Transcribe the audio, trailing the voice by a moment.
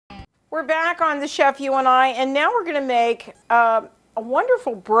We're back on the Chef You and I, and now we're going to make a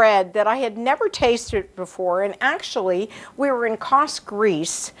wonderful bread that I had never tasted before. And actually, we were in Kos,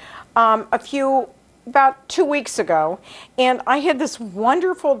 Greece, about 2 weeks ago, and I had this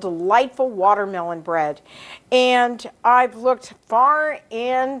wonderful, delightful watermelon bread. And I've looked far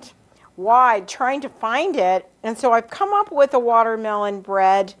and wide trying to find it, and so I've come up with a watermelon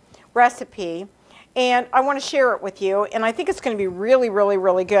bread recipe. And I want to share it with you, and I think it's going to be really, really,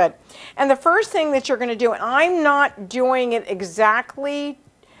 really good. And the first thing that you're going to do, and I'm not doing it exactly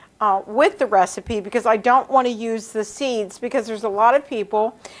with the recipe because I don't want to use the seeds because there's a lot of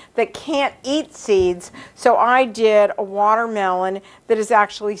people that can't eat seeds. So I did a watermelon that is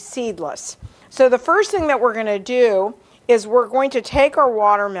actually seedless. So the first thing that we're going to do is we're going to take our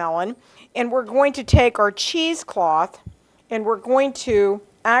watermelon and we're going to take our cheesecloth and we're going to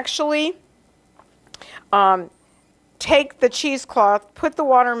actually take the cheesecloth, put the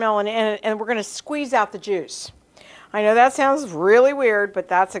watermelon in it, and we're going to squeeze out the juice. I know that sounds really weird, but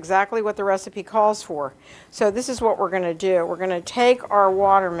that's exactly what the recipe calls for. So this is what we're going to do. We're going to take our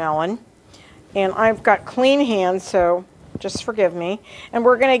watermelon, and I've got clean hands, so just forgive me. And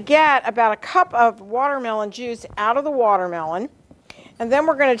we're going to get about a cup of watermelon juice out of the watermelon, and then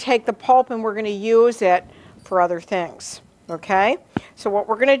we're going to take the pulp and we're going to use it for other things. Okay, so what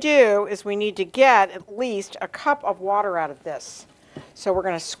we're going to do is we need to get at least a cup of water out of this. So we're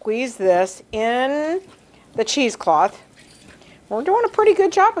going to squeeze this in the cheesecloth. We're doing a pretty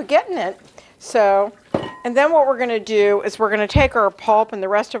good job of getting it. So, and then what we're going to do is we're going to take our pulp and the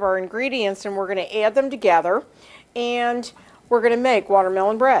rest of our ingredients and we're going to add them together and we're going to make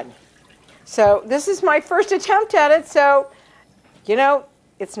watermelon bread. So this is my first attempt at it, so you know,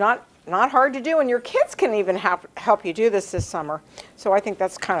 it's not hard to do, and your kids can even help you do this summer. So I think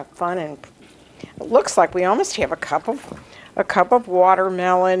that's kind of fun, and it looks like we almost have a cup of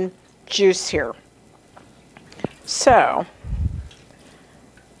watermelon juice here. So,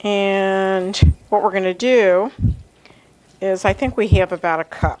 and what we're going to do is I think we have about a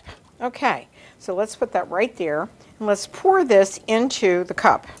cup. Okay, so let's put that right there, and let's pour this into the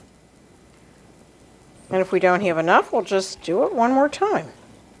cup. And if we don't have enough, we'll just do it one more time.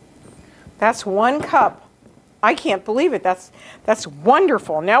 That's 1 cup. I can't believe it. That's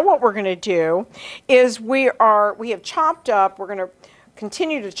wonderful. Now what we're going to do is we have chopped up, we're going to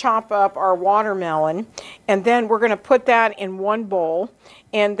continue to chop up our watermelon, and then we're going to put that in one bowl,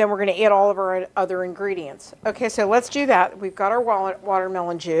 and then we're going to add all of our other ingredients. Okay, so let's do that. We've got our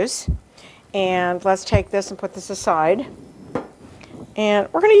watermelon juice, and let's take this and put this aside. And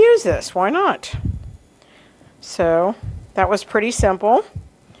we're going to use this. Why not? So that was pretty simple.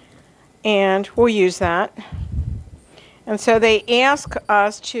 And we'll use that. And so they ask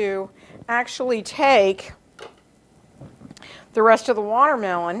us to actually take the rest of the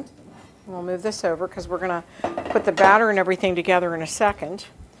watermelon. We'll move this over because we're going to put the batter and everything together in a second.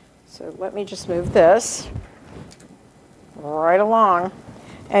 So let me just move this right along.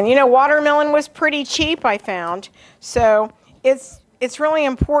 And you know, watermelon was pretty cheap, I found. So it's really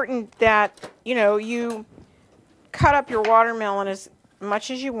important that, you know, you cut up your watermelon as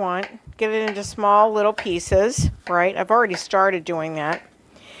much as you want. Get it into small little pieces, right? I've already started doing that.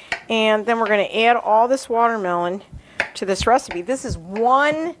 And then we're going to add all this watermelon to this recipe. This is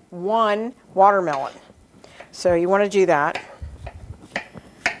one watermelon. So you want to do that.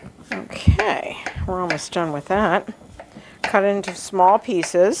 Okay, we're almost done with that. Cut it into small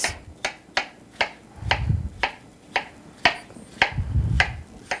pieces.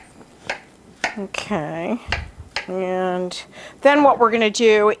 Okay. And then what we're going to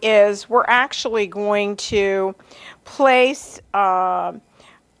do is we're actually going to place the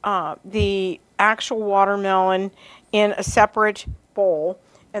actual watermelon in a separate bowl,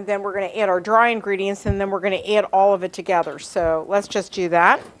 and then we're going to add our dry ingredients, and then we're going to add all of it together. So let's just do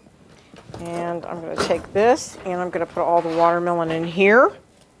that. And I'm going to take this, and I'm going to put all the watermelon in here.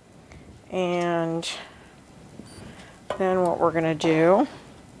 And then what we're going to do,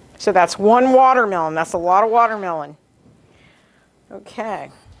 so that's 1 watermelon. That's a lot of watermelon. Okay.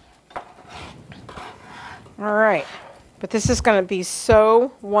 All right. But this is going to be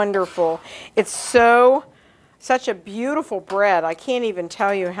so wonderful. It's such a beautiful bread. I can't even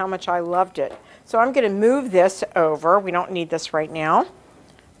tell you how much I loved it. So I'm going to move this over. We don't need this right now.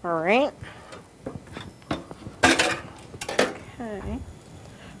 All right. Okay.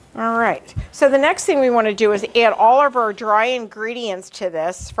 All right. So the next thing we want to do is add all of our dry ingredients to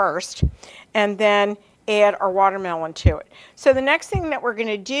this first, and then add our watermelon to it. So the next thing that we're going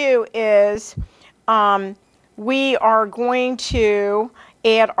to do is we are going to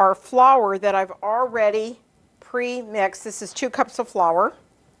add our flour that I've already pre-mixed. This is 2 cups of flour.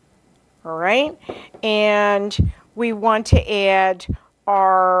 All right, and we want to add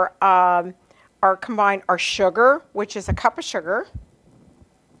our our sugar, which is a cup of sugar.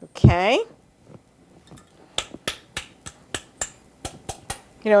 Okay.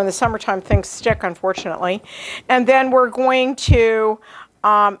 You know, in the summertime, things stick, unfortunately. And then we're going to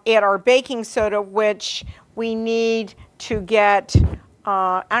add our baking soda, which we need to get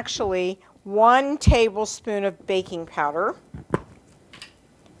actually 1 tablespoon of baking powder.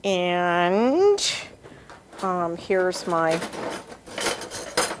 And here's my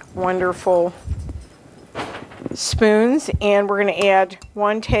wonderful spoons. And we're going to add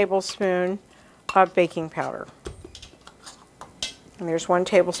 1 tablespoon of baking powder. And there's 1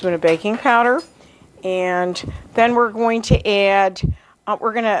 tablespoon of baking powder. And then we're going to add,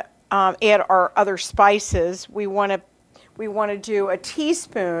 add our other spices. We want to do a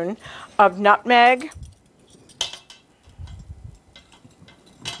teaspoon of nutmeg.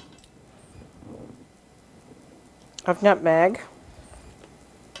 Of nutmeg.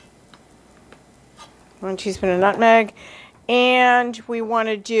 1 teaspoon of nutmeg. And we want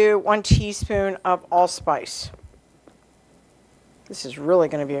to do 1 teaspoon of allspice. This is really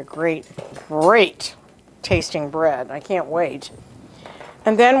going to be a great, great tasting bread. I can't wait.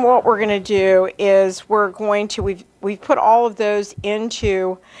 And then what we're going to do is we've put all of those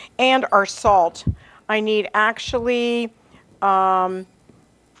into, and our salt. I need actually 1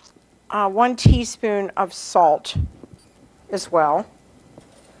 teaspoon of salt as well.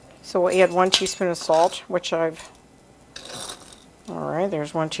 So we'll add 1 teaspoon of salt, which all right,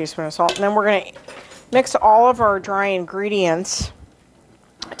 there's 1 teaspoon of salt. And then we're going to mix all of our dry ingredients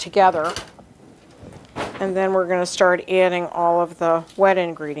together, and then we're going to start adding all of the wet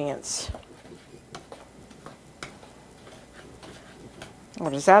ingredients. Oh,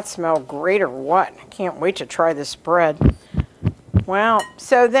 does that smell great or what? I can't wait to try this bread. Well,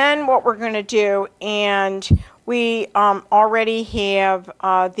 so then what we're going to do, and we already have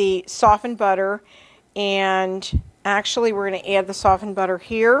the softened butter, and actually we're going to add the softened butter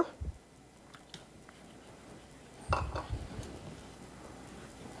here.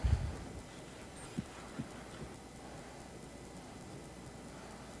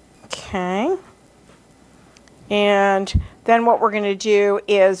 Okay, and then what we're going to do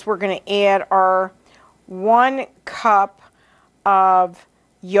is we're going to add our 1 cup of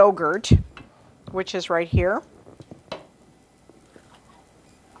yogurt, which is right here.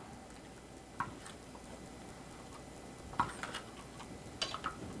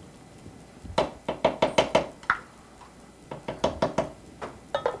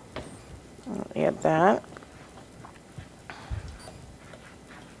 I'll add that.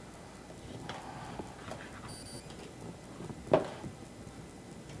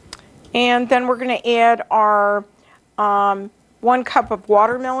 And then we're going to add our 1 cup of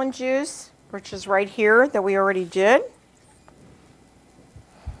watermelon juice, which is right here that we already did.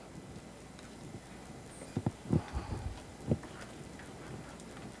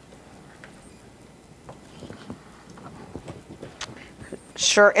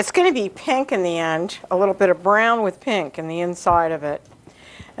 Sure, it's going to be pink in the end, a little bit of brown with pink in the inside of it.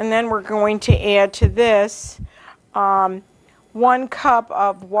 And then we're going to add to this 1 cup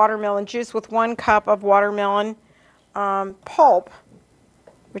of watermelon juice with 1 cup of watermelon pulp,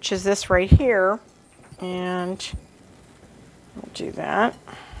 which is this right here. And we'll do that.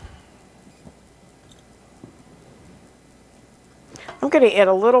 I'm going to add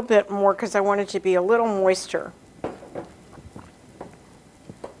a little bit more because I want it to be a little moister.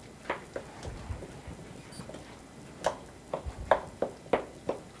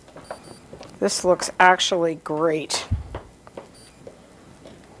 This looks actually great.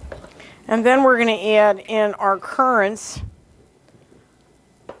 And then we're going to add in our currants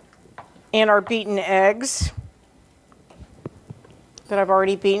and our beaten eggs that I've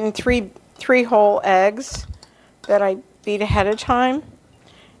already beaten. Three whole eggs that I beat ahead of time.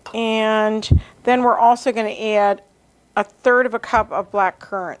 And then we're also going to add 1/3 of a cup of black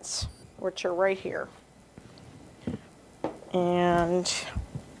currants, which are right here. And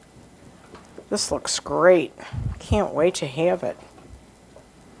this looks great. I can't wait to have it.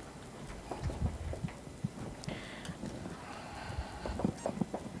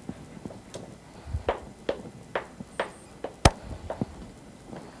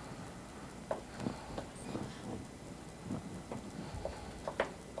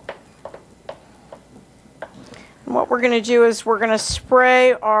 And what we're going to do is we're going to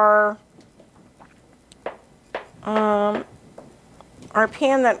spray our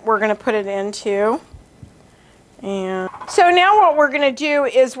pan that we're going to put it into. And so now what we're going to do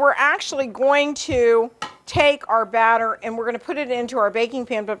is we're actually going to take our batter and we're going to put it into our baking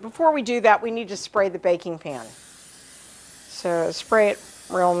pan. But before we do that, we need to spray the baking pan. So spray it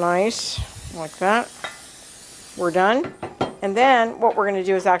real nice like that. We're done. And then what we're going to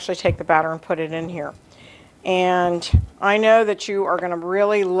do is actually take the batter and put it in here. And I know that you are going to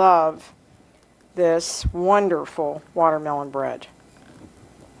really love this wonderful watermelon bread.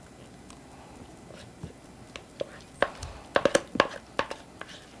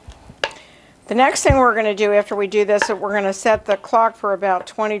 The next thing we're going to do after we do this is we're going to set the clock for about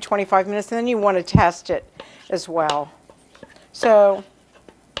 20-25 minutes, and then you want to test it as well. So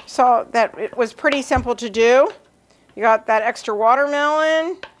that it was pretty simple to do. You got that extra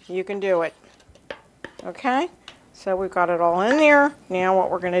watermelon, you can do it. Okay, so we've got it all in there. Now what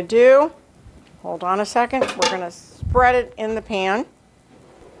we're going to do, hold on a second, we're going to spread it in the pan.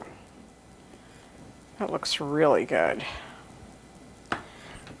 That looks really good.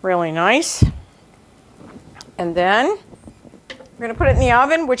 Really nice. And then we're going to put it in the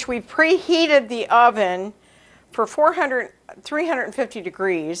oven, which we've preheated the oven for 350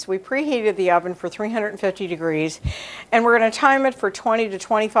 degrees. We preheated the oven for 350 degrees, and we're going to time it for 20 to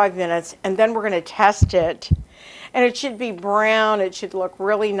 25 minutes, and then we're going to test it. And it should be brown. It should look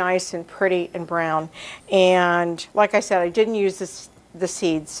really nice and pretty and brown. And like I said, I didn't use the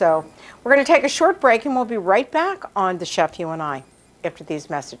seeds. So we're going to take a short break, and we'll be right back on The Chef You and I after these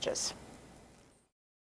messages.